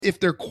if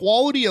their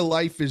quality of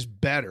life is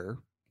better,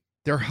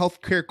 their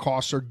healthcare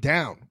costs are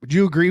down. Would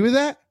you agree with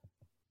that?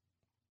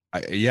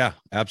 Yeah,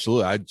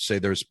 absolutely. I'd say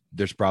there's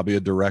probably a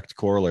direct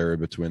corollary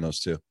between those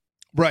two.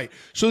 Right.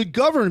 So the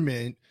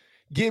government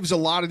gives a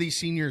lot of these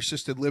senior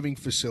assisted living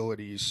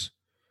facilities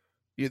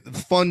the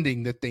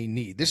funding that they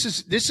need. This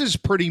is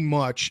pretty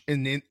much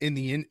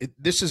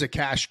this is a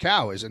cash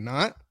cow, is it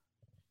not?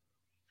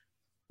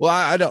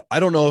 Well, I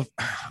don't know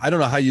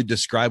how you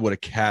describe what a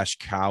cash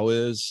cow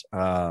is.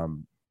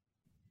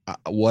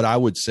 What I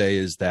would say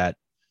is that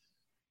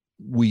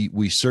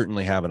we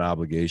certainly have an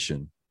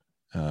obligation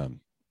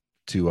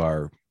to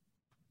our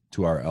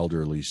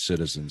elderly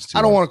citizens.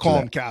 I don't want to call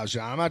them cows,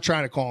 John. I'm not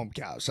trying to call them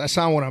cows. That's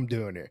not what I'm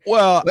doing here.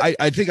 Well,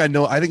 I think I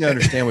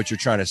understand what you're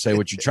trying to say.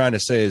 What you're trying to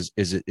say is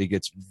it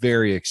gets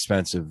very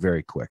expensive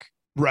very quick.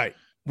 Right.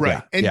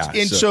 Right.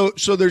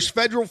 So there's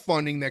federal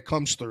funding that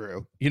comes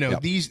through,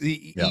 Yep.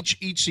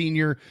 Each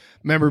senior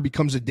member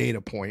becomes a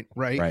data point.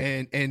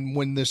 Right. And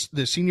when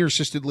the senior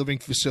assisted living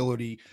facility